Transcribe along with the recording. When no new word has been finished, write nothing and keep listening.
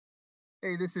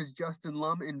Hey, this is Justin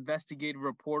Lum, investigative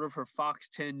reporter for Fox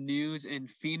 10 News in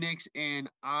Phoenix, and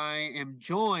I am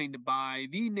joined by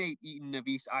the Nate Eaton of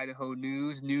East Idaho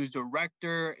News, news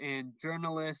director and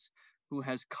journalist who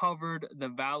has covered the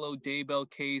Vallow Daybell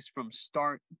case from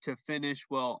start to finish.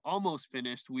 Well, almost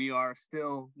finished. We are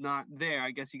still not there.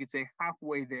 I guess you could say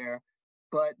halfway there.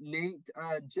 But Nate,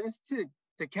 just to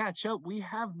catch up, we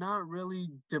have not really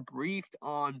debriefed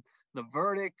on the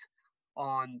verdict,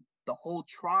 on the whole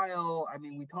trial. I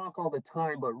mean, we talk all the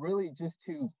time, but really just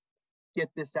to get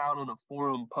this out on a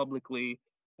forum publicly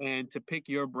and to pick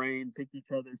your brain, pick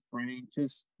each other's brain.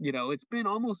 Just, it's been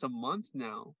almost a month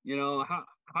now.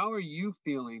 How are you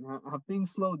feeling? Have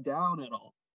things slowed down at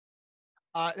all?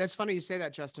 That's funny you say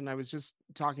that, Justin. I was just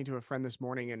talking to a friend this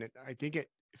morning, and I think it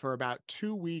for about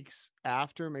 2 weeks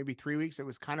after, maybe 3 weeks, it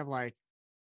was kind of like,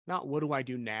 not what do I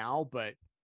do now, but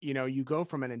you go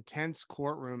from an intense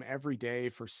courtroom every day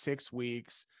for 6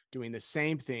 weeks doing the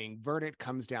same thing. Verdict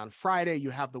comes down Friday,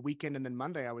 you have the weekend, and then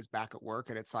Monday I was back at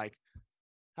work, and it's like,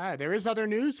 there is other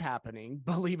news happening,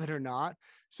 believe it or not.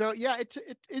 So yeah,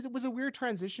 it was a weird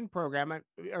transition program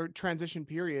or transition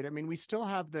period. I mean, we still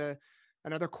have the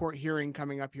another court hearing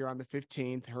coming up here on the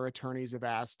 15th. Her attorneys have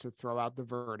asked to throw out the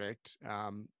verdict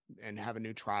and have a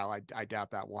new trial. I doubt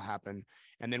that will happen.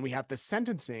 And then we have the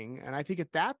sentencing. And I think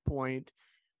at that point,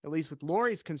 at least with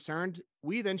Lori's concerned,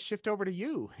 we then shift over to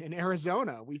you in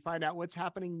Arizona. We find out what's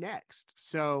happening next.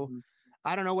 So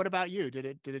I don't know. What about you? Did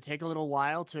it take a little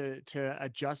while to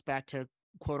adjust back to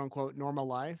quote unquote normal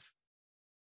life?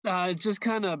 Just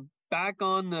kind of back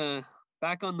on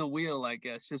the wheel, I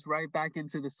guess. Just right back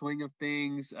into the swing of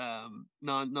things.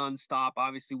 Nonstop.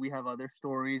 Obviously, we have other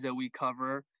stories that we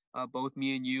cover, both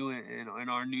me and you, in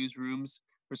our newsrooms,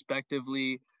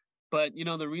 respectively. But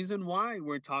the reason why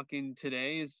we're talking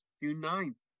today is June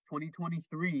 9th,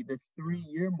 2023, the 3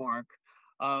 year mark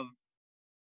of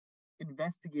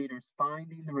investigators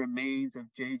finding the remains of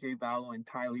JJ Vallow and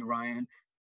Tylee Ryan.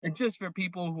 And just for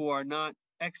people who are not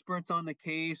experts on the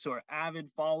case or avid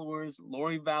followers,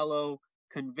 Lori Vallow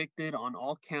convicted on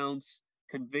all counts,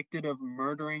 convicted of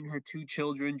murdering her two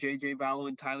children, JJ Vallow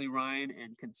and Tylee Ryan,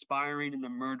 and conspiring in the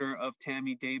murder of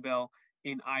Tammy Daybell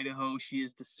in Idaho. She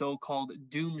is the so-called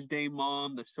doomsday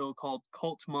mom, the so-called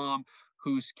cult mom,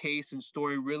 whose case and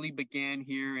story really began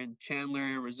here in Chandler,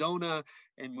 Arizona,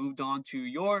 and moved on to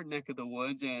your neck of the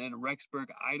woods and Rexburg,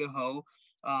 Idaho.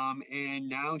 And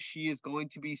now she is going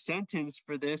to be sentenced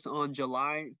for this on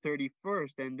July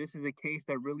 31st. And this is a case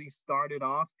that really started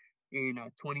off in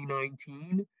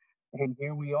 2019. And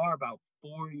here we are about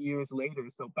 4 years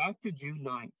later. So back to June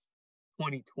 9th,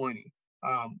 2020.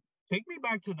 Take me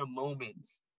back to the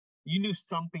moments you knew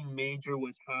something major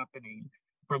was happening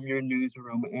from your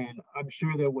newsroom. And I'm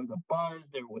sure there was a buzz,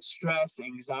 there was stress,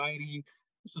 anxiety.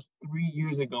 This was 3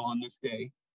 years ago on this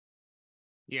day.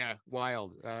 Yeah,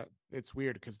 wild. It's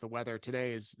weird because the weather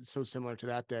today is so similar to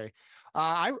that day.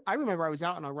 I remember I was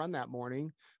out on a run that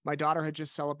morning. My daughter had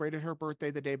just celebrated her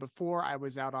birthday the day before. I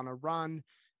was out on a run,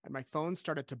 and my phone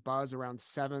started to buzz around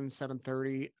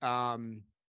 7:30.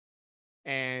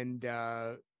 And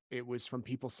it was from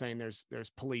people saying there's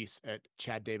police at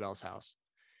Chad Daybell's house.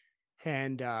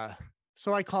 And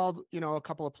so I called, a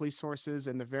couple of police sources,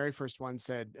 and the very first one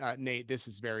said, Nate, this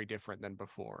is very different than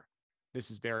before. This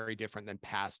is very different than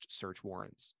past search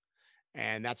warrants.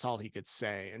 And that's all he could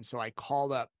say. And so I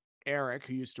called up Eric,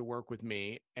 who used to work with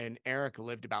me, and Eric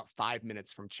lived about 5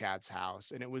 minutes from Chad's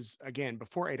house. And it was, again,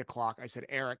 before 8 o'clock. I said,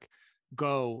 Eric,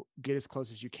 go get as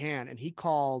close as you can. And he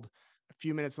called a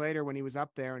few minutes later when he was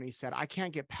up there, and he said, I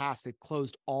can't get past. They've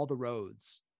closed all the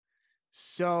roads.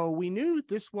 So we knew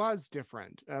this was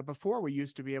different. Before, we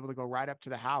used to be able to go right up to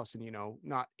the house and,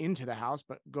 not into the house,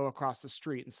 but go across the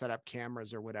street and set up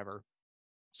cameras or whatever.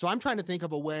 So I'm trying to think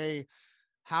of a way,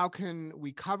 how can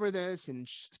we cover this and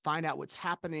find out what's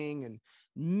happening? And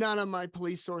none of my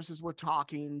police sources were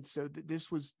talking. So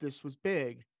this was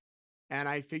big. And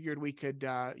I figured we could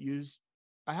use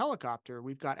a helicopter.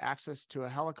 We've got access to a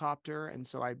helicopter. And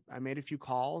so I made a few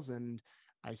calls, and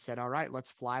I said, all right,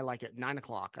 let's fly like at 9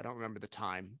 o'clock. I don't remember the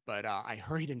time, but I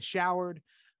hurried and showered.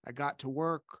 I got to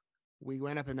work. We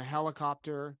went up in a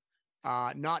helicopter,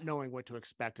 not knowing what to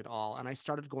expect at all. And I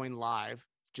started going live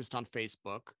just on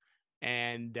Facebook.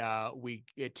 And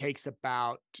it takes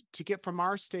about, to get from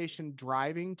our station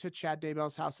driving to Chad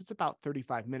Daybell's house, it's about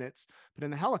 35 minutes. But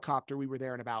in the helicopter, we were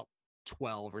there in about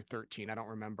 12 or 13. I don't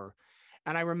remember.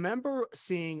 And I remember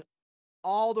seeing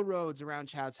all the roads around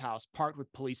Chad's house parked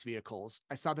with police vehicles.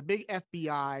 I saw the big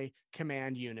FBI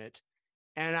command unit,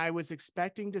 and I was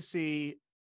expecting to see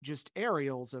just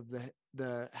aerials of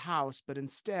the house, but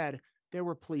instead there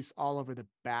were police all over the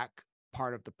back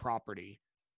part of the property.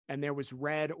 And there was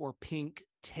red or pink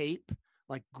tape,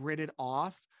 like gridded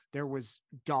off. There was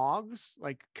dogs,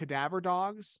 like cadaver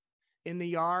dogs in the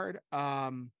yard.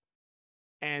 And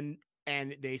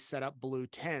they set up blue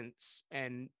tents,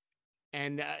 and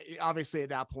obviously at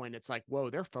that point it's like, whoa,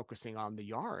 they're focusing on the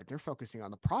yard. They're focusing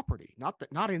on the property,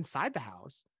 not inside the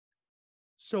house.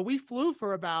 So we flew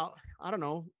for about, I don't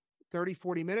know, 30,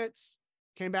 40 minutes,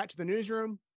 came back to the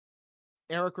newsroom.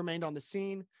 Eric remained on the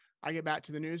scene. I get back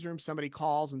to the newsroom. Somebody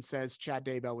calls and says Chad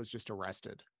Daybell was just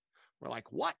arrested. We're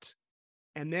like, what?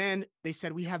 And then they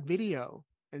said, we have video.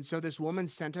 And so this woman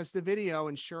sent us the video,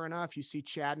 and sure enough, you see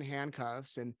Chad in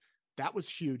handcuffs, and that was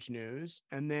huge news.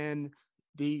 And then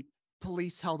the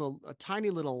police held a tiny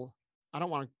little, I don't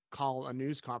want to call a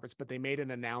news conference, but they made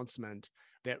an announcement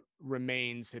that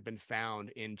remains had been found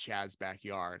in Chad's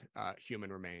backyard,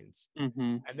 human remains.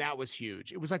 Mm-hmm. And that was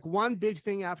huge. It was like one big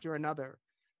thing after another.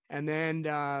 And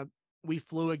then we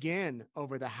flew again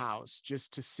over the house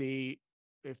just to see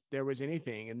if there was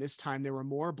anything. And this time there were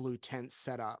more blue tents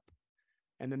set up.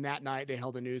 And then that night they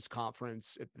held a news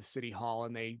conference at the city hall,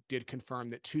 and they did confirm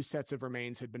that 2 sets of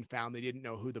remains had been found. They didn't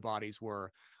know who the bodies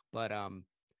were, but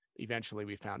eventually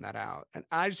we found that out. And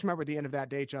I just remember at the end of that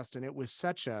day, Justin, it was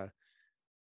such a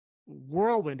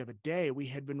whirlwind of a day. We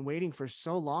had been waiting for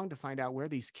so long to find out where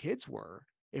these kids were,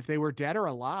 if they were dead or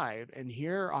alive. And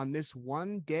here on this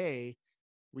one day,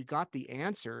 we got the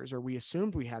answers, or we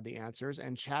assumed we had the answers,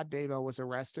 and Chad Daybell was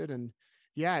arrested. And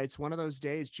yeah, it's one of those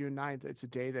days, June 9th. It's a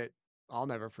day that I'll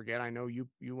never forget. I know you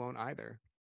won't either.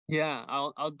 Yeah,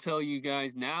 I'll tell you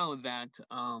guys now that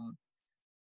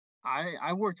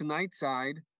I worked night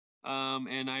side,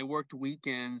 and I worked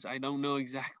weekends. I don't know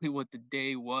exactly what the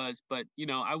day was, but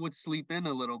I would sleep in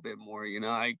a little bit more.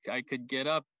 I could get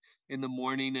up in the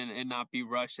morning and not be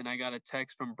rushed. And I got a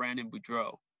text from Brandon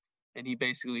Boudreaux, and he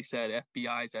basically said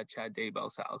FBI's at Chad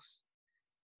Daybell's house.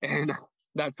 And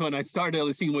that's when I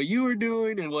started seeing what you were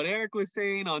doing and what Eric was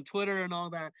saying on Twitter and all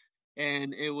that.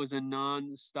 And it was a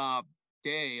nonstop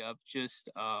day of just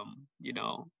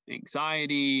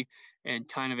anxiety and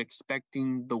kind of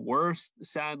expecting the worst,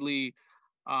 sadly,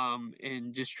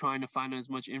 and just trying to find as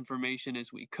much information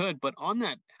as we could. But on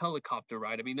that helicopter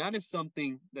ride, I mean, that is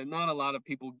something that not a lot of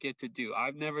people get to do.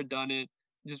 I've never done it.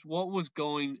 Just what was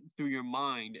going through your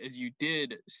mind as you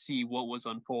did see what was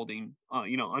unfolding,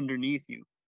 underneath you?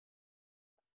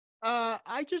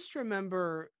 I just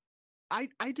remember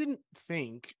I didn't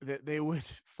think that they would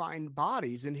find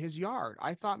bodies in his yard.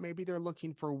 I thought maybe they're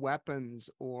looking for weapons,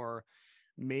 or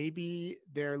maybe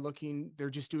they're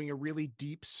just doing a really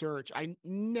deep search. I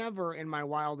never in my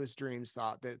wildest dreams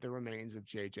thought that the remains of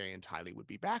JJ and Tylee would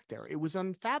be back there. It was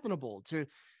unfathomable to,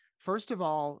 first of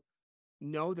all,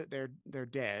 know that they're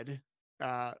dead,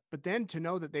 but then to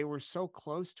know that they were so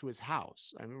close to his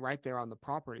house. I mean, right there on the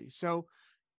property. So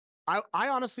I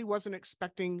honestly wasn't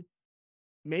expecting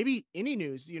maybe any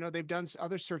news. They've done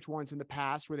other search warrants in the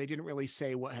past where they didn't really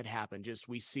say what had happened. Just,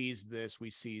 we seized this, we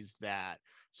seized that.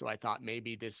 So I thought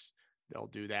maybe they'll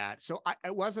do that. So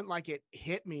it wasn't like it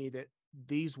hit me that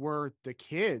these were the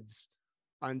kids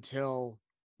until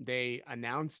they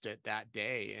announced it that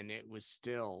day. And it was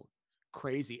still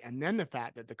crazy. And then the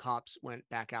fact that the cops went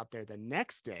back out there the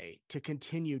next day to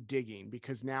continue digging,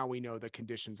 because now we know the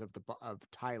conditions of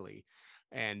Tylee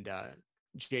and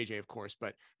JJ, of course,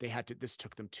 but this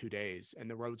took them 2 days and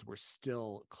the roads were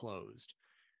still closed.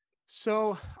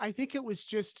 So I think it was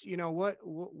just,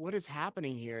 what is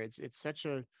happening here? It's such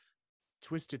a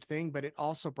twisted thing, but it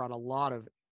also brought a lot of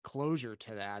closure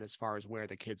to that as far as where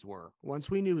the kids were. Once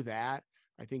we knew that,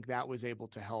 I think that was able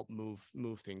to help move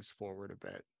things forward a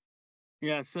bit.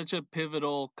 Yeah, such a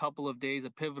pivotal couple of days, a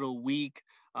pivotal week,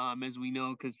 as we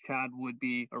know, because Chad would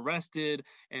be arrested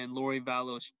and Lori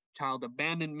Vallow's child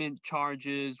abandonment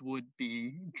charges would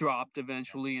be dropped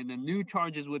eventually, and the new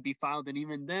charges would be filed. And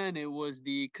even then, it was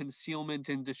the concealment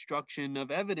and destruction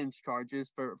of evidence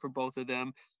charges for both of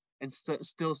them, and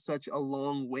still such a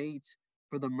long wait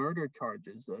for the murder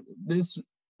charges. This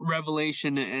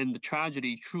revelation and the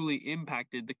tragedy truly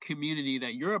impacted the community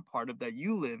that you're a part of, that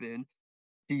you live in.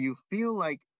 Do you feel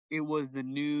like it was the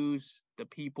news the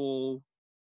people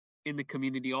in the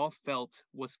community all felt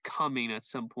was coming at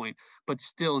some point, but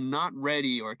still not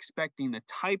ready or expecting the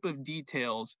type of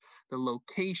details, the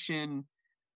location,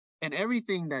 and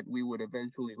everything that we would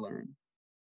eventually learn?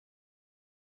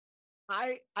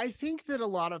 I think that a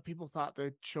lot of people thought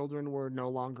the children were no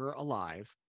longer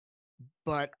alive,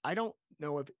 but I don't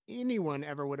know if anyone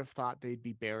ever would have thought they'd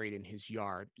be buried in his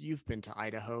yard. You've been to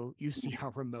Idaho. You see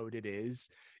how remote it is.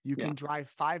 You Yeah. can drive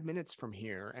 5 minutes from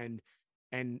here, and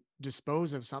and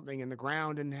dispose of something in the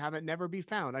ground and have it never be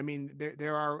found. I mean,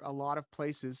 there are a lot of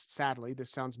places, sadly, this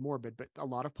sounds morbid, but a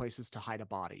lot of places to hide a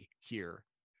body here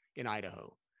in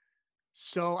Idaho.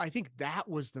 So I think that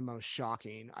was the most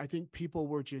shocking. I think people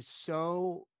were just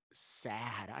so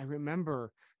sad. I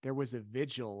remember there was a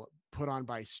vigil put on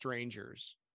by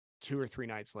strangers 2 or 3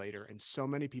 nights later, and so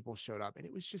many people showed up, and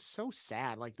it was just so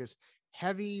sad, like this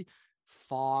heavy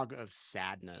fog of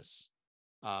sadness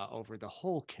over the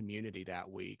whole community that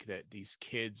week, that these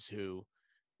kids who,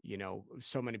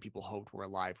 so many people hoped were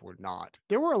alive were not.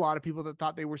 There were a lot of people that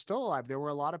thought they were still alive. There were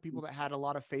a lot of people that had a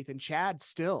lot of faith in Chad,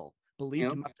 still believed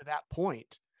Yep. him up to that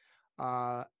point.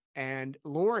 And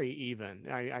Lori, even,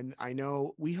 I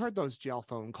know we heard those jail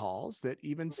phone calls that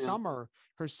even Yeah. Summer,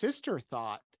 her sister,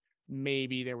 thought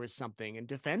maybe there was something and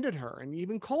defended her, and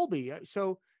even Colby.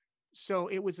 So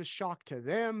it was a shock to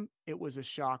them. It was a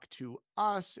shock to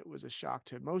us. It was a shock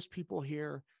to most people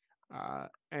here.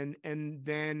 And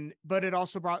then, but it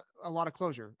also brought a lot of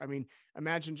closure. I mean,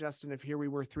 imagine, Justin, if here we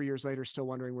were 3 years later, still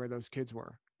wondering where those kids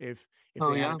were. If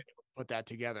Oh they yeah. hadn't been able to put that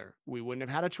together, we wouldn't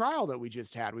have had a trial that we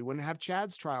just had. We wouldn't have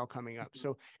Chad's trial coming up.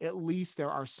 So at least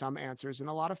there are some answers, and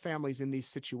a lot of families in these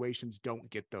situations don't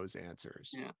get those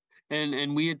answers. Yeah.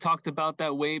 And we had talked about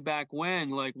that way back when,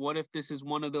 like, what if this is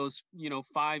one of those,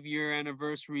 5-year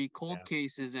anniversary cold Yeah.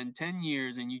 cases and 10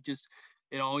 years, and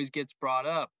it always gets brought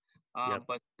up. Yep.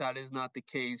 But that is not the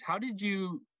case.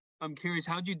 I'm curious,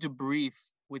 how did you debrief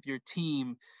with your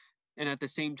team? And at the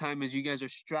same time, as you guys are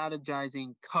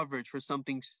strategizing coverage for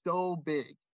something so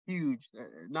big, huge,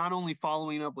 not only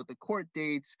following up with the court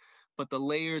dates, but the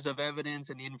layers of evidence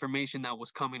and the information that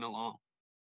was coming along.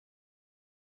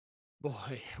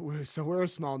 Boy, we're a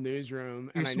small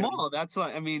newsroom, You're and I know, small. That's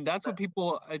what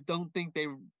people, I don't think they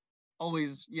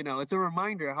always, it's a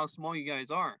reminder how small you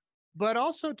guys are. but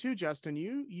also too, Justin,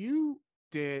 you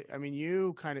did. I mean,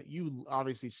 you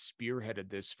obviously spearheaded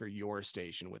this for your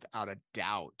station without a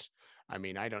doubt. I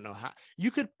mean, I don't know how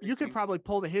you could probably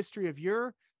pull the history of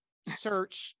your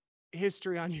search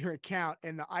history on your account,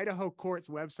 and the Idaho court's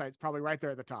website's probably right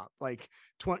there at the top, like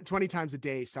 20 times a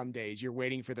day. Some days you're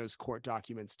waiting for those court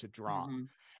documents to drop. Mm-hmm.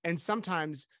 And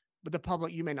sometimes, but the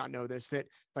public, you may not know this, that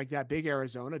like that big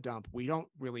Arizona dump, we don't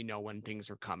really know when things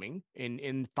are coming.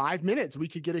 In 5 minutes, we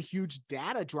could get a huge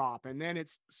data drop, and then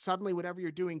it's suddenly whatever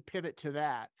you're doing, pivot to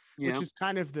that, which Yeah. is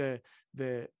kind of the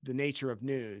nature of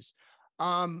news.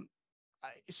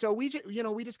 So we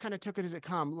just kind of took it as it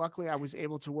come. Luckily, I was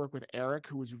able to work with Eric,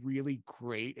 who was really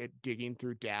great at digging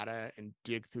through data and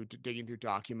digging through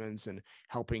documents and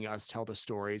helping us tell the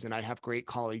stories. And I have great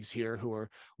colleagues here who are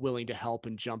willing to help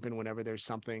and jump in whenever there's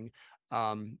something.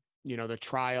 The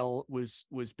trial was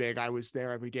big. I was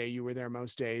there every day. You were there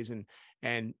most days,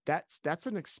 and that's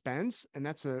an expense, and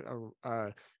that's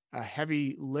a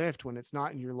heavy lift when it's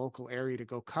not in your local area to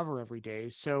go cover every day.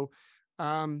 So,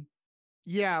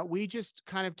 yeah, we just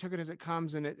kind of took it as it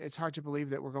comes, and it's hard to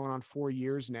believe that we're going on 4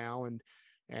 years now,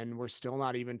 and we're still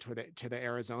not even to the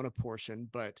Arizona portion.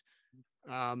 But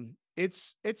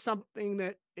it's something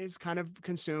that is kind of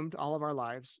consumed all of our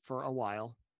lives for a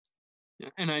while. Yeah,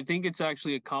 and I think it's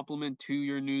actually a compliment to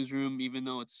your newsroom, even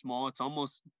though it's small. It's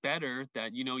almost better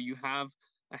that you have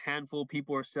a handful of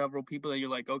people or several people that you're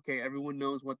like, okay, everyone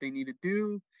knows what they need to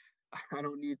do. I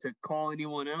don't need to call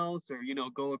anyone else or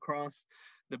go across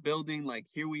the building. Like,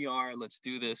 here we are, let's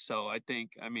do this. So I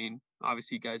think,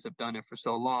 obviously you guys have done it for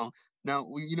so long. Now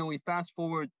we fast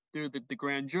forward through the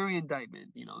grand jury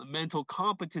indictment, the mental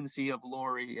competency of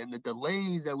Lori and the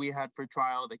delays that we had for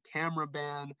trial, the camera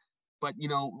ban. But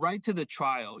right to the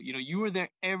trial, you were there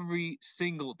every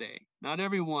single day. Not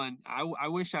everyone. I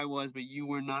wish I was, but you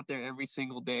were not there every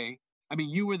single day.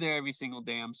 You were there every single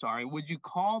day. I'm sorry. Would you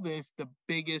call this the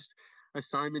biggest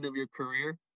assignment of your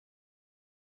career?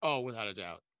 Oh, without a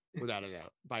doubt,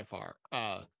 by far.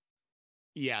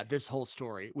 Yeah, this whole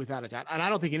story, without a doubt, and I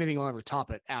don't think anything will ever top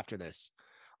it after this.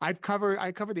 I covered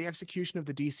the execution of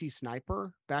the DC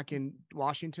sniper back in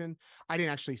Washington. I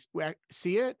didn't actually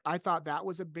see it. I thought that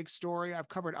was a big story. I've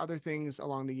covered other things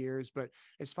along the years, but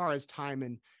as far as time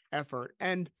and effort,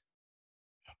 and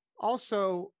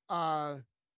also,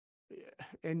 and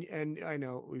I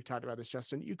know we've talked about this,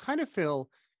 Justin, you kind of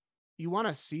feel you want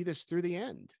to see this through the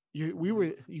end. You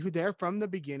were there from the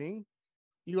beginning.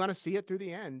 You want to see it through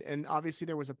the end. And obviously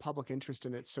there was a public interest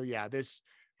in it. So yeah, this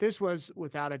was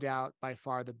without a doubt by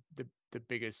far the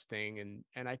biggest thing.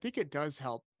 And I think it does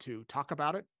help to talk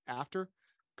about it after,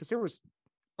 because there was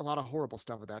a lot of horrible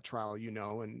stuff at that trial,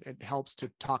 and it helps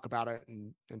to talk about it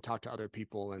and talk to other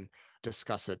people and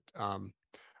discuss it.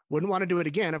 Wouldn't want to do it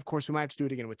again. Of course, we might have to do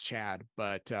it again with Chad,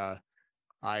 but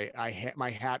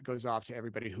My hat goes off to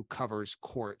everybody who covers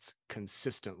courts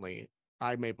consistently.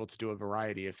 I'm able to do a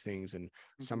variety of things, and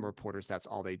some reporters, that's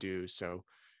all they do. So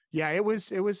yeah, it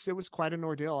was quite an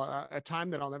ordeal, a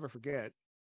time that I'll never forget.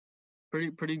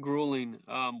 Pretty grueling.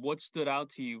 What stood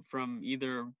out to you from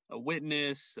either a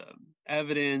witness,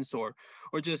 evidence, or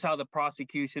just how the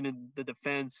prosecution and the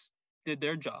defense did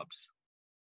their jobs?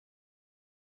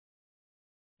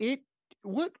 It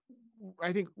what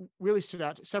I think really stood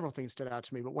out, several things stood out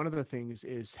to me, but one of the things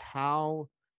is how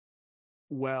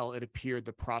well it appeared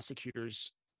the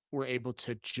prosecutors were able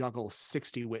to juggle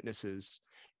 60 witnesses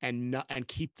and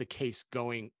keep the case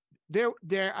going. There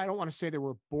I don't want to say there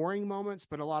were boring moments,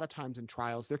 but a lot of times in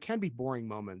trials there can be boring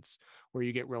moments where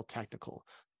you get real technical.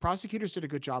 Prosecutors did a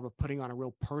good job of putting on a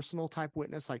real personal type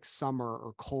witness like Summer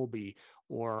or Colby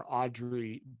or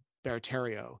Audrey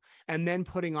Berterio, and then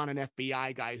putting on an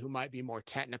FBI guy who might be more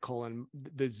technical and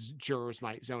the jurors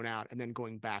might zone out, and then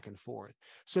going back and forth.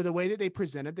 So the way that they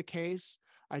presented the case,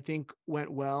 I think,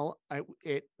 went well.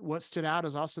 What stood out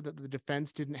is also that the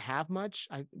defense didn't have much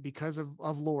because of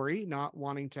Lori not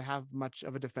wanting to have much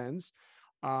of a defense,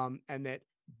 and that,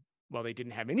 well, they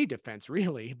didn't have any defense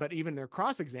really, but even their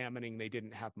cross-examining, they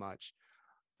didn't have much.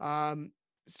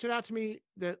 Stood out to me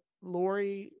that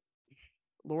Lori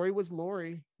was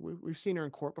Lori. We've seen her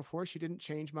in court before. She didn't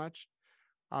change much.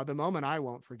 The moment I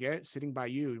won't forget, sitting by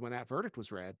you when that verdict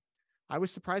was read, I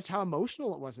was surprised how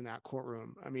emotional it was in that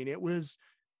courtroom. I mean, it was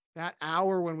that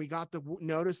hour when we got the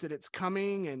notice that it's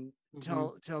coming, and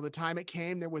till the time it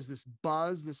came, there was this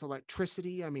buzz, this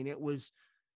electricity. I mean,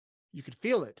 you could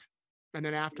feel it. And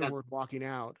then afterward, walking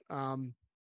out. And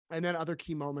then other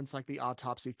key moments like the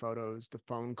autopsy photos, the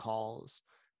phone calls,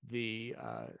 the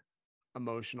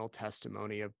emotional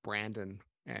testimony of Brandon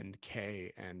and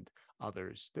Kay and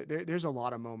others. There's a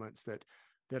lot of moments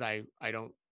that I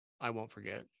won't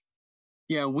forget.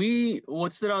 Yeah,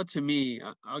 what stood out to me,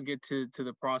 I'll get to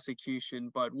the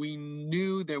prosecution, but we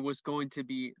knew there was going to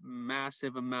be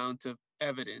massive amount of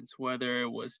evidence, whether it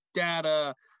was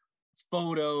data,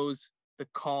 photos, the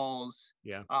calls,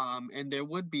 Yeah. and there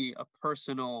would be a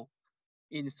personal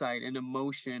insight and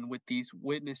emotion with these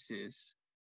witnesses.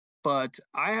 But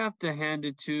I have to hand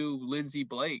it to Lindsay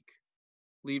Blake,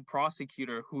 lead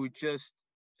prosecutor, who just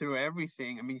through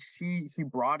everything. I mean, she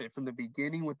brought it from the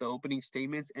beginning with the opening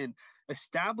statements and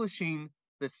establishing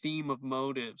the theme of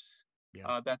motives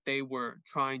that they were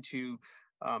trying to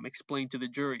explain to the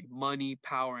jury: money,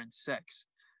 power, and sex.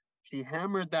 She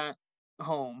hammered that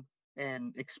home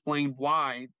and explained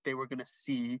why they were going to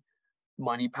see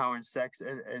money, power, and sex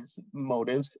as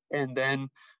motives. And then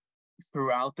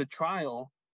throughout the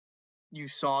trial, you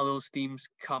saw those themes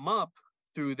come up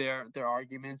through their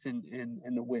arguments and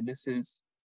the witnesses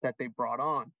that they brought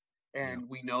on. And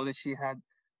we know that she had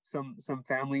some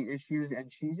family issues,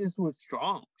 and she just was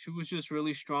strong. She was just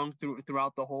really strong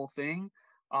throughout the whole thing.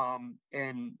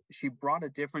 And she brought a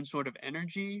different sort of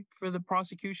energy for the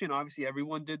prosecution. Obviously,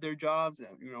 everyone did their jobs,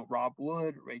 Rob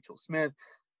Wood, Rachel Smith,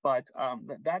 but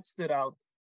that stood out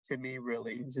to me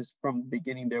really. Just from the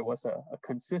beginning, there was a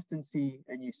consistency,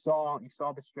 and you saw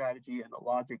the strategy and the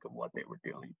logic of what they were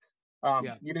doing.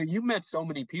 You met so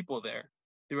many people there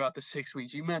throughout the 6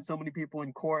 weeks. You met so many people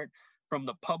in court, from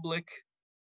the public,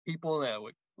 people that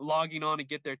were logging on to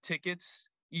get their tickets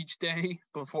each day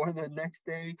before the next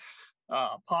day,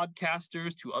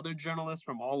 podcasters to other journalists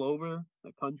from all over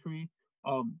the country.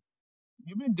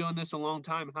 You've been doing this a long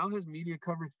time. How has media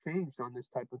coverage changed on this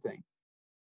type of thing?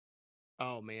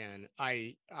 Oh man,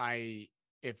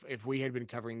 if we had been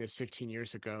covering this 15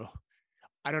 years ago,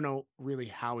 I don't know really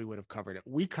how we would have covered it.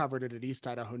 We covered it at East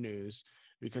Idaho News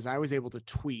because I was able to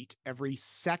tweet every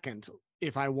second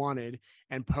if I wanted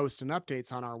and post an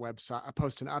updates on our website,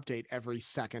 post an update every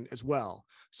second as well.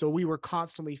 So we were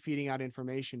constantly feeding out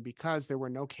information because there were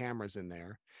no cameras in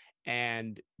there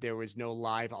and there was no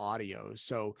live audio.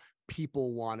 So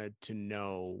people wanted to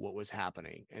know what was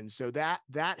happening. And so that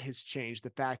has changed,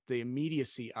 the fact, the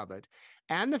immediacy of it,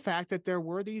 and the fact that there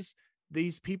were these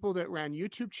people that ran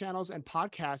YouTube channels and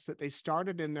podcasts that they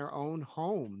started in their own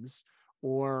homes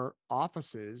or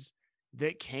offices,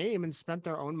 that came and spent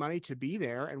their own money to be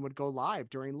there and would go live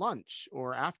during lunch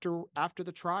or after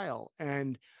the trial.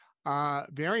 And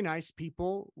very nice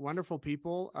people, wonderful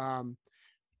people.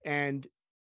 And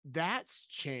that's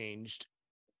changed.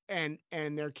 And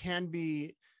there can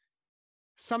be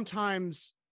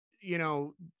sometimes,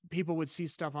 people would see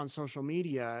stuff on social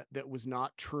media that was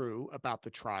not true about the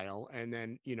trial. And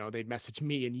then, they'd message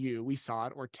me and you, we saw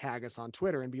it, or tag us on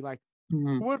Twitter and be like,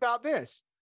 what about this?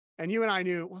 And you and I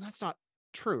knew, well, that's not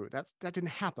true. That didn't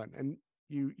happen. And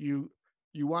you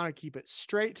you want to keep it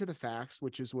straight to the facts,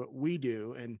 which is what we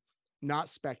do, and not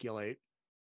speculate,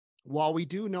 while we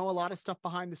do know a lot of stuff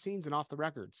behind the scenes and off the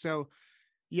record. So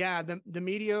yeah, the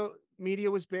media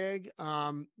was big.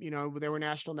 There were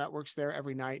national networks there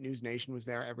every night. News Nation was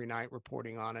there every night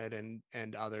reporting on it,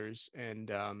 and others.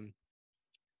 And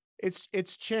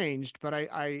it's changed, but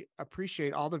I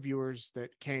appreciate all the viewers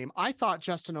that came. I thought,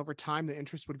 Justin, over time the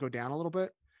interest would go down a little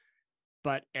bit,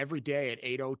 but every day at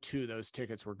 8:02 those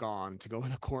tickets were gone to go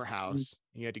in the courthouse.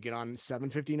 You had to get on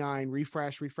 7:59,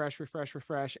 refresh,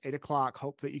 8 o'clock,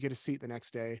 hope that you get a seat the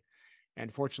next day.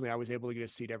 And fortunately, I was able to get a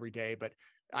seat every day. But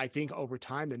I think over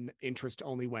time, the interest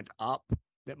only went up,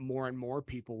 that more and more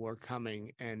people were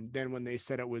coming. And then when they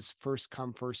said it was first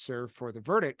come, first serve for the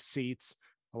verdict seats,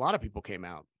 a lot of people came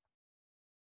out.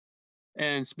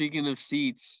 And speaking of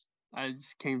seats, I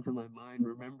just came to my mind.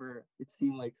 Remember, it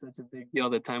seemed like such a big deal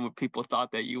at the time when people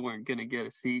thought that you weren't going to get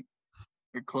a seat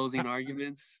for closing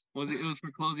arguments. It was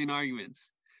for closing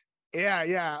arguments.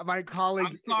 Yeah. My colleague.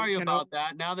 I'm sorry about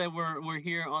that. Now that we're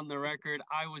here on the record,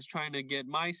 I was trying to get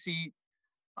my seat,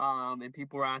 and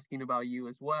people were asking about you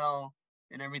as well,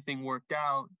 and everything worked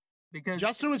out because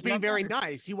Justin was being very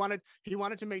nice. He wanted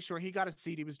to make sure he got a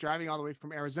seat. He was driving all the way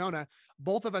from Arizona.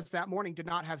 Both of us that morning did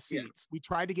not have seats. Yeah. We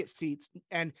tried to get seats,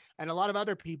 and a lot of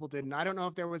other people didn't. I don't know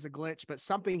if there was a glitch, but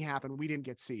something happened. We didn't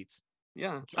get seats.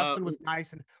 Yeah. Justin was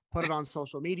nice and put it on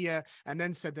social media, and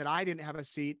then said that I didn't have a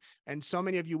seat. And so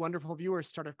many of you wonderful viewers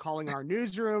started calling our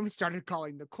newsroom, started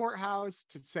calling the courthouse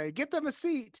to say, get them a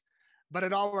seat. But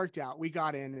it all worked out. We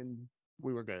got in and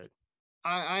we were good.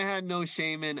 I had no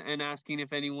shame in asking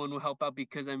if anyone will help out,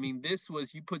 because I mean,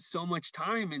 you put so much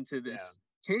time into this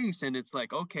case, and it's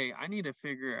like, okay, I need to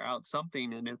figure out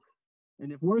something. And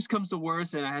if worse comes to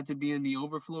worse and I had to be in the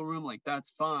overflow room, like,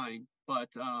 that's fine. But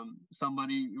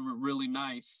somebody really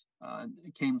nice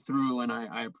came through, and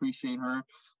I appreciate her.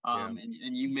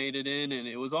 And you made it in, and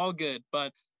it was all good.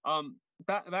 But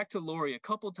back to Lori, a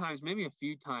couple times, maybe a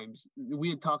few times,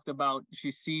 we had talked about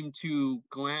she seemed to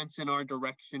glance in our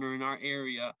direction or in our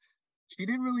area. She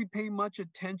didn't really pay much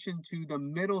attention to the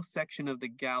middle section of the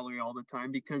gallery all the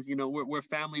time, because, where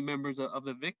family members of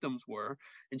the victims were,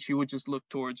 and she would just look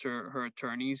towards her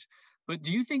attorneys. But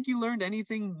do you think you learned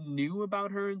anything new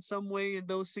about her in some way in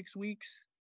those 6 weeks?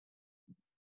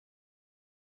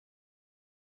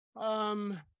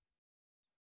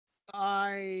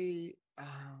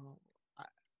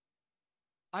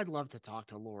 I'd love to talk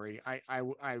to Lori. I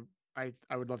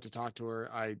would love to talk to her.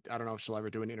 I don't know if she'll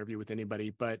ever do an interview with anybody,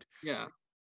 but yeah,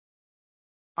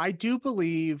 I do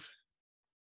believe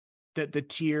that the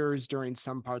tears during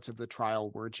some parts of the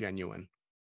trial were genuine.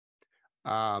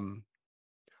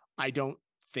 I don't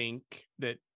think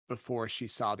that before she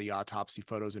saw the autopsy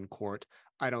photos in court,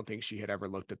 I don't think she had ever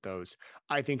looked at those.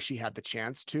 I think she had the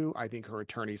chance to. I think her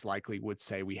attorneys likely would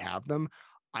say we have them.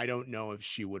 I don't know if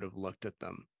she would have looked at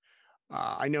them.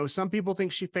 I know some people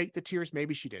think she faked the tears.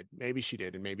 Maybe she did.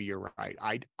 And maybe you're right.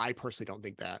 I personally don't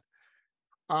think that.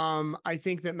 I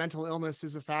think that mental illness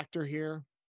is a factor here.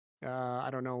 I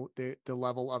don't know the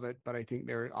level of it, but I think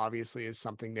there obviously is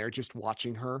something there. Just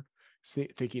watching her,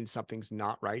 thinking something's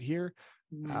not right here.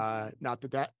 Not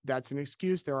that's an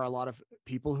excuse. There are a lot of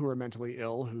people who are mentally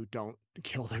ill who don't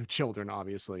kill their children,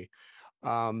 obviously.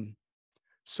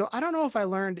 So I don't know if I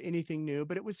learned anything new,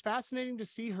 but it was fascinating to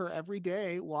see her every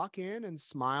day walk in and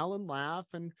smile and laugh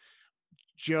and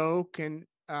joke and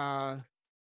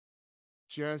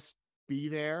just be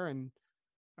there. And,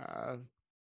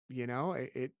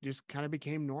 it just kind of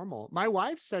became normal. My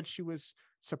wife said she was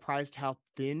surprised how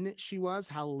thin she was,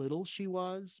 how little she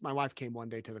was. My wife came one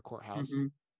day to the courthouse.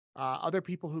 Other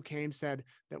people who came said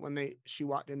that when she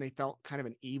walked in, they felt kind of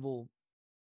an evil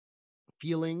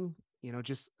feeling,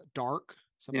 just dark,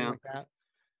 something like that.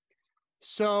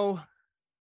 So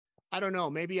I don't know,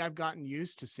 maybe I've gotten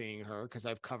used to seeing her because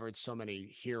I've covered so many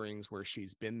hearings where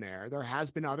she's been there. There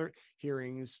has been other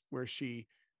hearings where she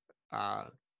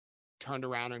turned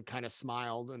around and kind of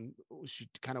smiled, and she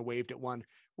kind of waved at one.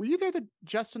 Were you there,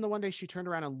 Justin, the one day she turned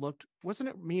around and looked? Wasn't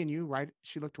it me and you, right?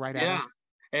 She looked right at us.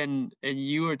 And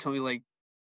you were telling me, like,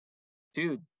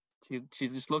 dude, she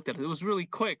just looked at it. It was really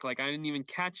quick. Like, I didn't even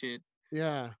catch it.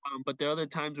 Yeah. But there are other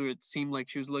times where it seemed like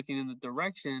she was looking in the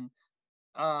direction.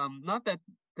 Not that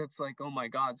that's like, oh my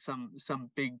God, some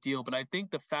big deal. But I think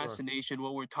the fascination,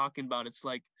 what we're talking about, it's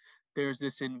like there's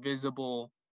this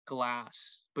invisible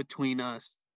glass between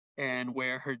us and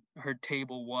where her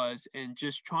table was, and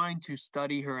just trying to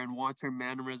study her and watch her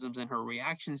mannerisms and her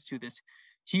reactions to this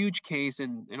huge case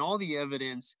and all the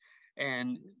evidence.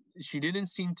 And she didn't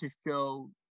seem to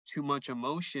show too much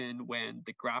emotion when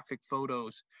the graphic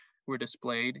photos were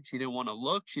displayed. She didn't want to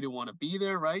look. She didn't want to be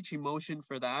there, right? She motioned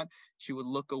for that. She would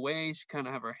look away. She kind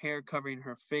of have her hair covering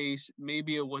her face.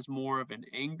 Maybe it was more of an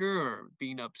anger or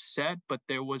being upset, but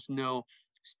there was no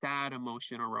sad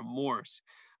emotion or remorse.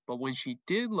 But when she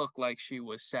did look like she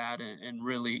was sad and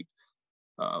really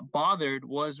bothered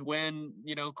was when,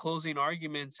 closing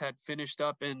arguments had finished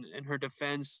up and her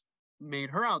defense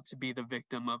made her out to be the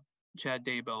victim of Chad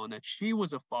Daybell and that she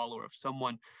was a follower of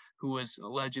someone who was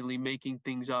allegedly making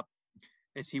things up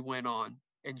as he went on.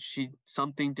 And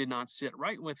something did not sit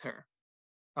right with her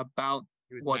about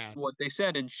He was what mad. what they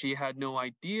said, and she had no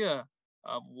idea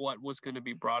of what was going to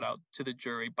be brought out to the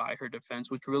jury by her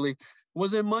defense, which really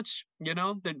wasn't much.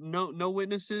 That no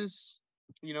witnesses,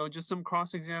 just some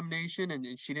cross examination, and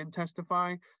she didn't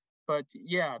testify. But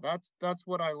yeah, that's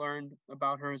what I learned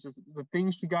about her. Is the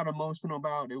things she got emotional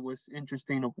about. It was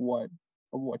interesting of what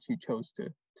she chose to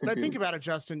But do. think about it,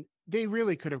 Justin. They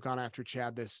really could have gone after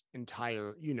Chad this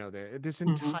entire, this Mhm.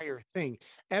 entire thing.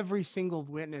 Every single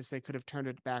witness, they could have turned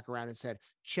it back around and said,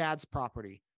 Chad's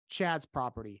property,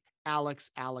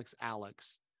 Alex, Alex,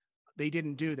 Alex. They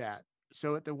didn't do that.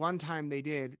 So at the one time they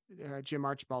did, Jim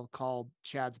Archibald called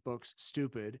Chad's books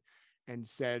stupid and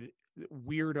said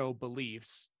weirdo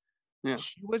beliefs. Yeah.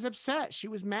 She was upset. She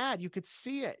was mad. You could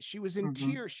see it. She was in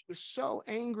Mhm. tears. She was so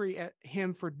angry at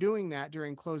him for doing that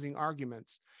during closing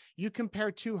arguments. You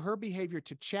compare to her behavior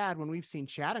to Chad when we've seen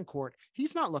Chad in court.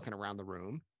 He's not looking around the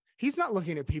room. He's not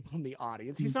looking at people in the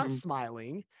audience. He's not Mhm.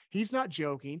 smiling. He's not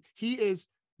joking. He is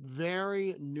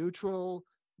very neutral,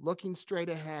 looking straight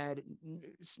ahead,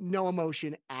 no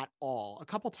emotion at all. A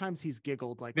couple times he's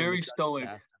giggled, like when the Very judge stoic.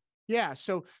 asked him. Yeah,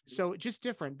 so just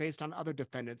different based on other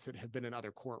defendants that have been in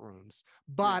other courtrooms.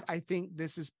 Yeah. But I think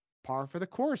this is par for the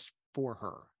course for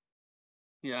her.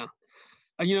 Yeah.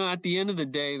 At the end of the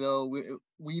day, though,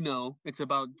 we know it's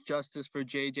about justice for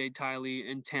JJ,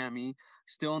 Tylee, and Tammy.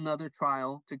 Still another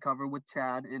trial to cover with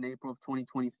Chad in April of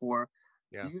 2024.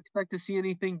 Do Yeah. you expect to see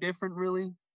anything different,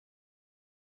 really?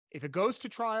 If it goes to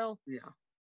trial, Yeah.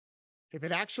 if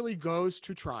it actually goes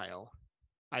to trial,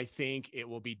 I think it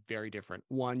will be very different.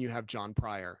 One, you have John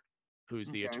Pryor, who's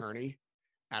the Okay. attorney,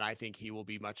 and I think he will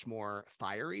be much more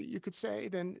fiery, you could say,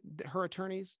 than her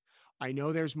attorneys. I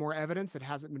know there's more evidence that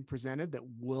hasn't been presented that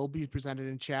will be presented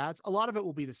in Chad's. A lot of it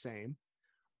will be the same.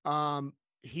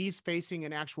 He's facing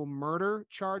an actual murder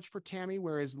charge for Tammy,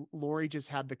 whereas Lori just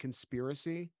had the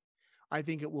conspiracy. I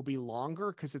think it will be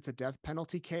longer because it's a death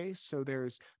penalty case. So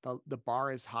there's the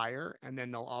bar is higher. And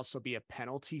then there'll also be a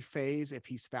penalty phase if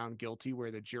he's found guilty,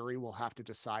 where the jury will have to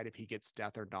decide if he gets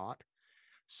death or not.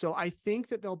 So I think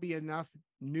that there'll be enough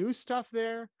new stuff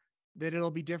there that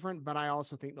it'll be different. But I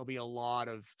also think there'll be a lot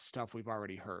of stuff we've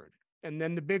already heard. And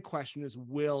then the big question is,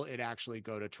 will it actually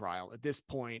go to trial? At this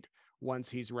point, once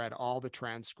he's read all the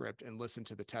transcript and listened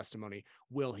to the testimony,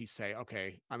 will he say,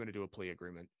 okay, I'm going to do a plea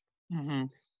agreement? Hmm.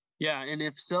 Yeah, and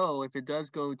if it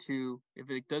does go to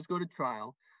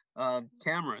trial,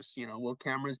 cameras, will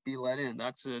cameras be let in?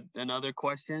 That's another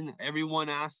question everyone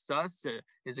asks us.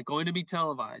 Is it going to be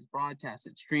televised,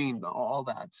 broadcasted, streamed, all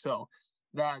that? So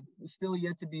that is still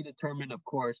yet to be determined, of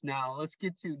course. Now let's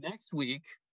get to next week.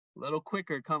 A little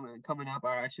quicker coming up, or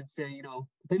I should say,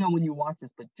 depending on when you watch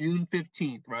this, but June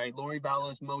 15th, right? Lori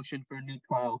Vallow's motion for a new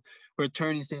trial. Her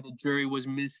attorneys say the jury was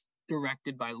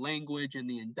misdirected by language in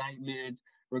the indictment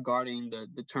regarding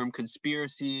the term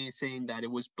conspiracy, saying that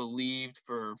it was believed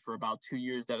for about 2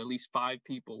 years that at least 5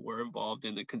 people were involved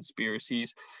in the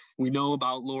conspiracies. We know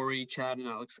about Lori, Chad, and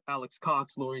Alex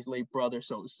Cox, Lori's late brother.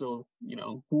 So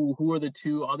who are the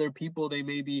two other people they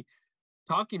may be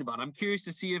talking about? I'm curious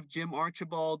to see if Jim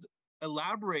Archibald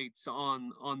elaborates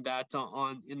on that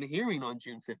on in the hearing on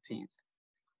June 15th.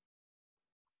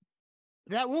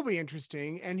 That will be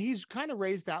interesting. And he's kind of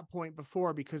raised that point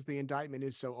before because the indictment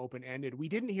is so open ended. We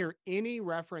didn't hear any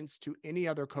reference to any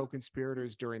other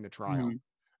co-conspirators during the trial. Mm-hmm.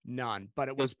 None, but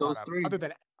it was Just brought those up three.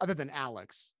 other than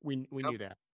Alex. We Yep. knew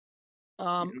that.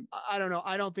 Yeah. I don't know.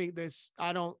 I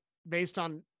don't, based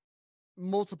on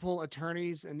multiple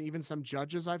attorneys and even some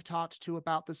judges I've talked to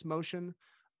about this motion,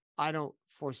 I don't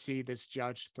foresee this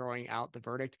judge throwing out the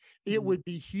verdict. It Mhm. would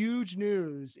be huge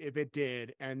news if it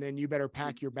did. And then you better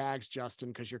pack your bags, Justin,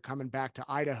 because you're coming back to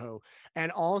Idaho.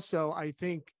 And also, I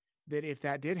think that if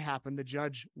that did happen, the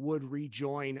judge would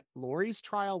rejoin Lori's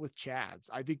trial with Chad's.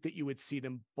 I think that you would see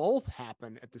them both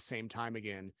happen at the same time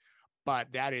again.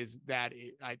 But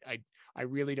I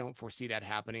really don't foresee that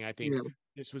happening. I think Yeah.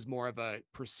 this was more of a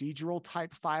procedural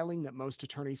type filing that most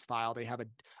attorneys file. They have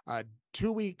a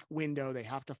 2-week window. They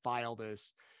have to file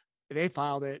this. They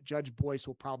filed it. Judge Boyce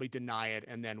will probably deny it,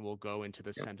 and then we'll go into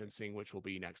the Yep. sentencing, which will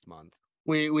be next month.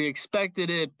 We expected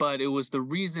it, but it was the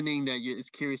reasoning that is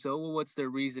curious. Oh, well, what's their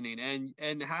reasoning?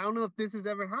 And I don't know if this has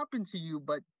ever happened to you,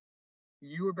 but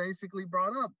you were basically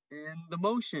brought up in the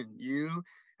motion. You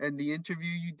and the interview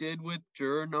you did with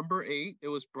juror number 8, it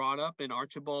was brought up in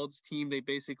Archibald's team. They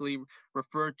basically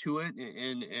referred to it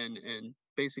and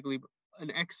basically an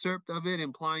excerpt of it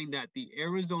implying that the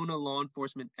Arizona law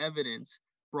enforcement evidence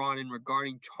brought in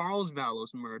regarding Charles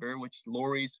Vallow's murder, which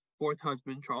Lori's fourth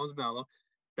husband, Charles Vallow,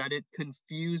 that it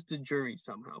confused the jury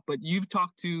somehow. But you've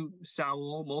talked to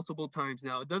Saul multiple times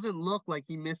now. It doesn't look like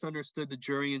he misunderstood the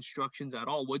jury instructions at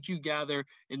all. What'd you gather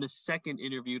in the second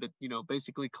interview to,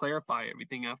 basically clarify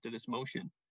everything after this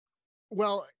motion?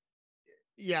 Well,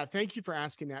 yeah, thank you for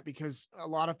asking that, because a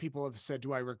lot of people have said,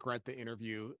 do I regret the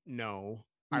interview? No,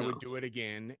 I would No. do it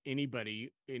again.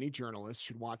 Anybody, any journalist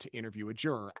should want to interview a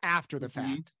juror after the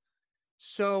Mm-hmm. fact.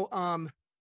 So,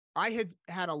 I had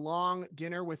had a long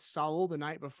dinner with Saul the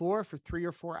night before for 3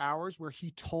 or 4 hours, where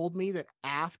he told me that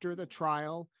after the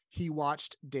trial, he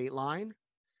watched Dateline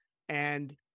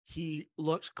and he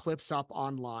looked clips up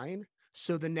online.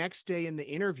 So the next day in the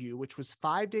interview, which was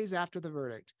 5 days after the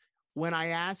verdict, when I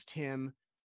asked him,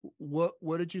 what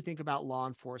did you think about law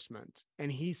enforcement?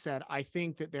 And he said, I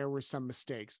think that there were some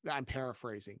mistakes. I'm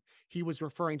paraphrasing. He was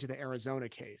referring to the Arizona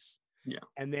case. Yeah.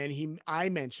 And then I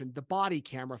mentioned the body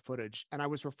camera footage. And I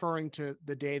was referring to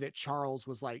the day that Charles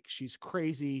was like, she's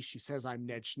crazy. She says I'm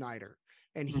Ned Schneider.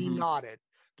 And he Mm-hmm. nodded.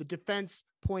 The defense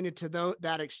pointed to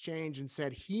that exchange and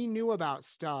said he knew about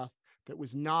stuff that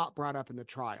was not brought up in the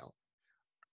trial.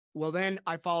 Well, then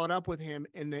I followed up with him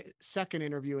in the second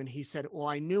interview, and he said, well,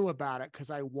 I knew about it because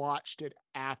I watched it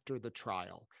after the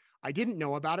trial. I didn't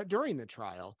know about it during the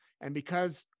trial. And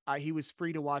because he was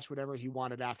free to watch whatever he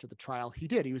wanted after the trial, he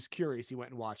did. He was curious. He went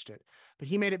and watched it. But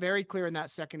he made it very clear in that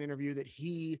second interview that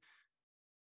he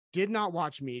did not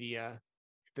watch media,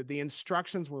 that the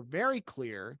instructions were very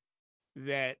clear,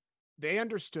 that they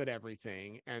understood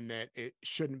everything, and that it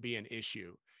shouldn't be an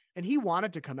issue. And he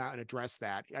wanted to come out and address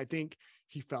that. I think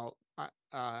he felt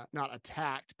not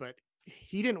attacked, but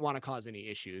he didn't want to cause any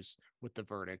issues with the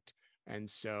verdict. And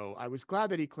so I was glad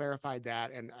that he clarified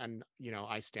that. And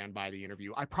I stand by the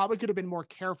interview. I probably could have been more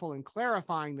careful in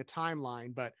clarifying the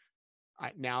timeline, but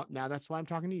now that's why I'm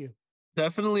talking to you.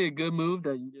 Definitely a good move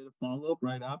that you did a follow up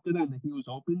right after that, and that he was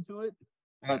open to it.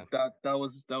 Yeah. That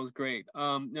was great.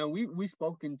 Now we've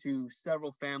spoken to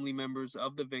several family members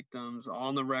of the victims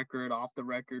on the record, off the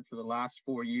record for the last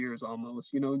 4 years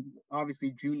almost.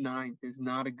 Obviously June 9th is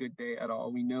not a good day at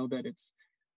all. We know that it's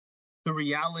the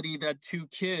reality that 2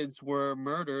 kids were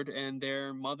murdered and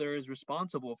their mother is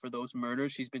responsible for those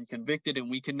murders. She's been convicted, and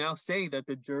we can now say that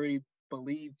the jury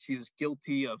believed she was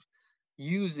guilty of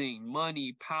using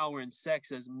money, power, and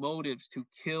sex as motives to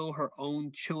kill her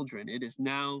own children. It is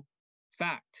now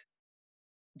fact.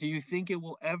 Do you think it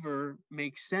will ever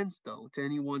make sense, though, to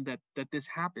anyone that this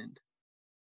happened?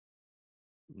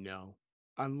 No,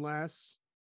 unless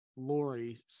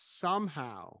Lori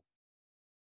somehow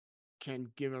can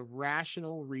give a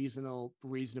rational,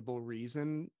 reasonable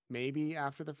reason, maybe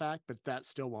after the fact, but that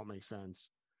still won't make sense.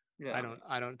 Yeah,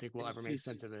 I don't think we'll ever make it's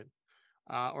sense of it.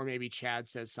 Or maybe Chad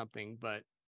says something, but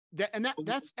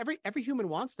that's every human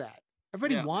wants that.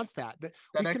 Everybody yeah, wants that. that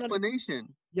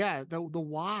explanation. Yeah, the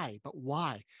why, but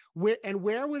why?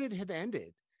 Where would it have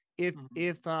ended if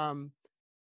Mhm.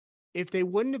 if they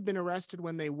wouldn't have been arrested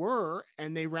when they were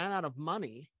and they ran out of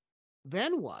money?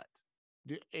 Then what?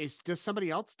 Does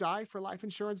somebody else die for life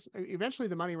insurance? Eventually,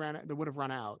 the money would have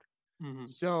run out. Mhm.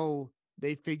 So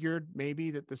they figured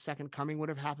maybe that the second coming would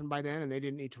have happened by then and they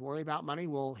didn't need to worry about money.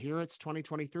 Well, here it's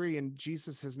 2023 and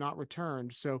Jesus has not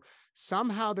returned. So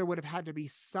somehow there would have had to be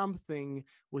something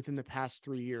within the past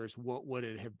 3 years. What would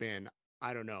it have been?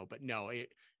 I don't know, but no,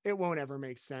 it won't ever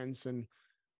make sense. And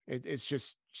it's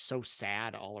just so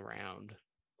sad all around.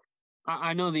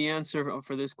 I know the answer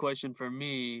for this question for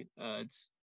me.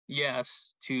 It's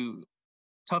yes to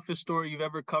toughest story you've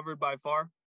ever covered by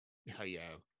far. Oh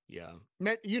yeah, yeah.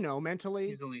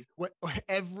 Mentally, Easily. what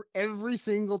every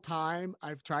single time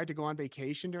I've tried to go on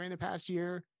vacation during the past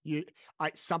year,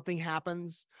 something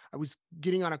happens. I was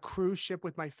getting on a cruise ship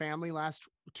with my family last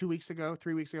 2 weeks ago,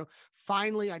 3 weeks ago.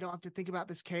 Finally, I don't have to think about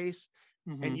this case.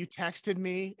 And Hmm. you texted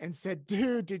me and said,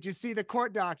 dude, did you see the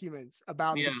court documents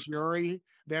about the Yeah, jury,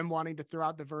 them wanting to throw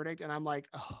out the verdict? And I'm like,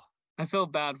 oh, I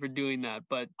felt bad for doing that,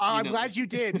 but I'm glad you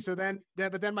did. So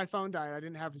but then my phone died. I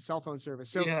didn't have cell phone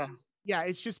service. So yeah. yeah,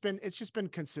 it's just been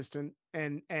consistent.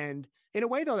 And in a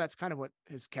way though, that's kind of what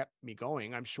has kept me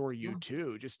going. I'm sure you Yeah.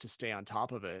 too, just to stay on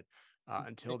top of it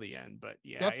until the end. But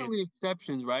yeah, it Definitely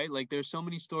exceptions, right? Like there's so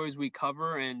many stories we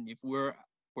cover, and if we're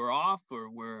off or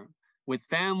we're With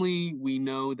family, we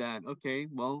know that, okay,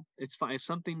 well, it's fine. If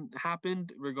something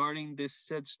happened regarding this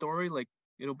said story, like,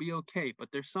 it'll be okay. But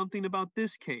there's something about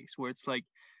this case where it's like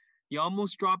you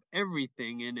almost drop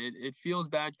everything, and it feels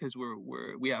bad because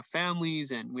we have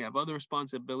families and we have other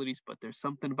responsibilities, but there's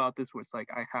something about this where it's like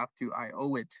I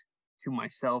owe it to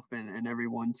myself and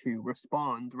everyone to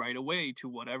respond right away to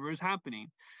whatever is happening.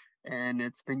 And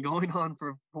it's been going on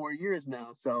for 4 years now.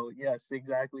 So yes,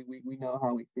 exactly. We know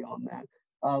how we feel on that.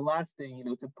 Last thing,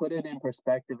 to put it in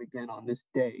perspective again on this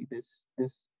day, this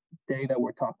day that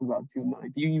we're talking about, June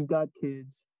 9th. You've got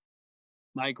kids,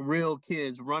 like real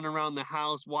kids, run around the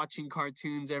house watching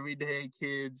cartoons every day,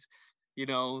 kids. The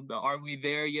 "Are We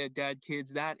There Yet, Dad"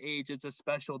 kids, that age, it's a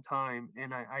special time.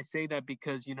 And I say that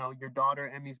because, your daughter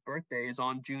Emmy's birthday is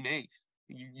on June 8th.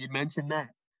 You mentioned that.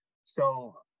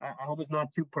 So I hope it's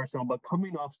not too personal, but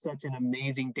coming off such an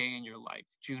amazing day in your life,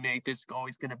 June 8th is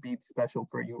always going to be special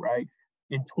for you, right?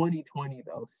 In 2020,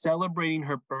 though, celebrating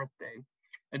her birthday,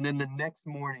 and then the next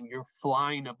morning, you're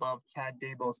flying above Chad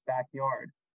Daybell's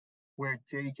backyard where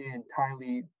JJ and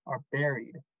Tylee are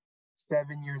buried,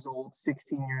 7 years old,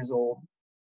 16 years old.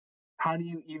 How do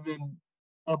you even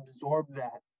absorb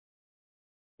that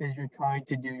as you're trying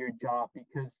to do your job?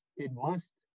 Because it must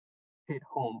hit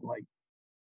home. Like,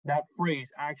 that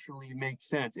phrase actually makes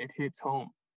sense. It hits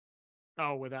home.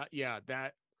 Oh, without, yeah,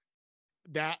 that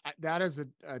is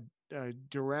a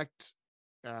direct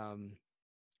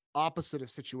opposite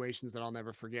of situations that I'll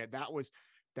never forget. That was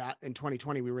that in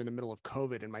 2020, we were in the middle of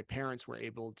COVID, and my parents were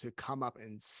able to come up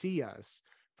and see us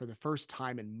for the first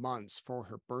time in months for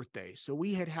her birthday. So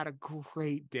we had a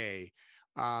great day.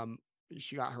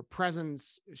 She got her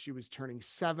presents. She was turning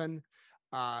 7.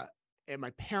 And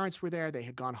my parents were there. They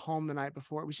had gone home the night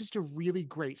before. It was just a really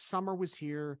great summer was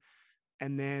here.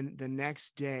 And then the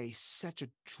next day, such a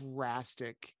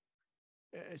drastic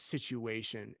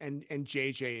situation. And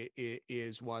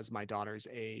JJ was my daughter's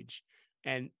age.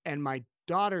 And my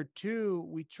daughter too,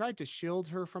 we tried to shield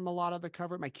her from a lot of the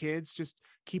cover. My kids just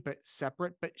keep it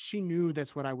separate, but she knew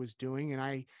that's what I was doing. And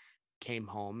I came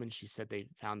home and she said they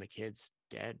found the kids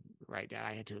dead. Right, Dad?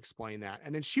 I had to explain that.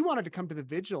 And then she wanted to come to the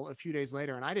vigil a few days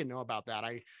later, and I didn't know about that.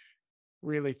 I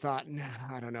really thought, nah,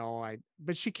 I don't know.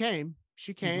 But she came.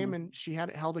 She came Mm-hmm. and she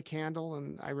had held a candle,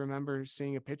 and I remember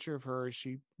seeing a picture of her.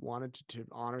 She wanted to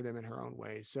honor them in her own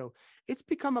way. So it's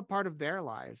become a part of their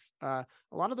life. A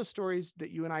lot of the stories that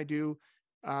you and I do,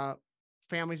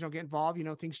 families don't get involved.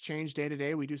 Things change day to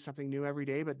day. We do something new every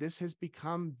day, but this has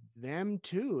become them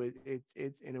too.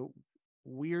 It's in a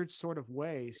weird sort of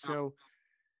way. So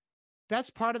that's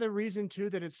part of the reason too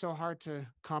that it's so hard to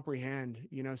comprehend,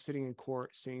 sitting in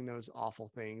court, seeing those awful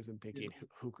things and thinking,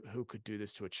 who could do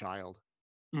this to a child?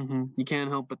 Mm-hmm. You can't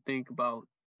help but think about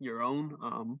your own.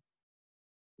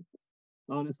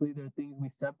 Honestly, there are things we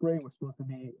separate. We're supposed to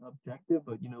be objective,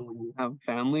 but when you have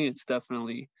family, it's tough.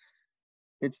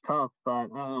 But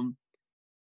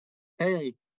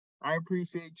hey, I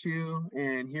appreciate you,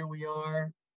 and here we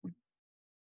are,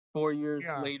 4 years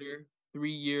Yeah. later,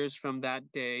 3 years from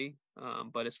that day.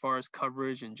 But as far as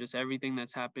coverage and just everything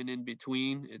that's happened in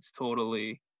between, it's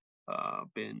totally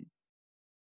been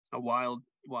a wild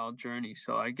journey.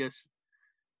 So I guess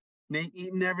Nate,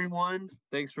 Eaton, everyone,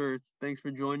 thanks for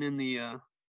joining the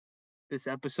this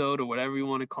episode or whatever you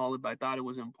want to call it. But I thought it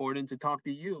was important to talk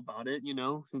to you about it,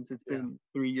 since it's Yeah. been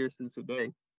 3 years since the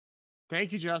day.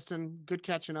 Thank you, Justin. Good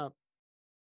catching up.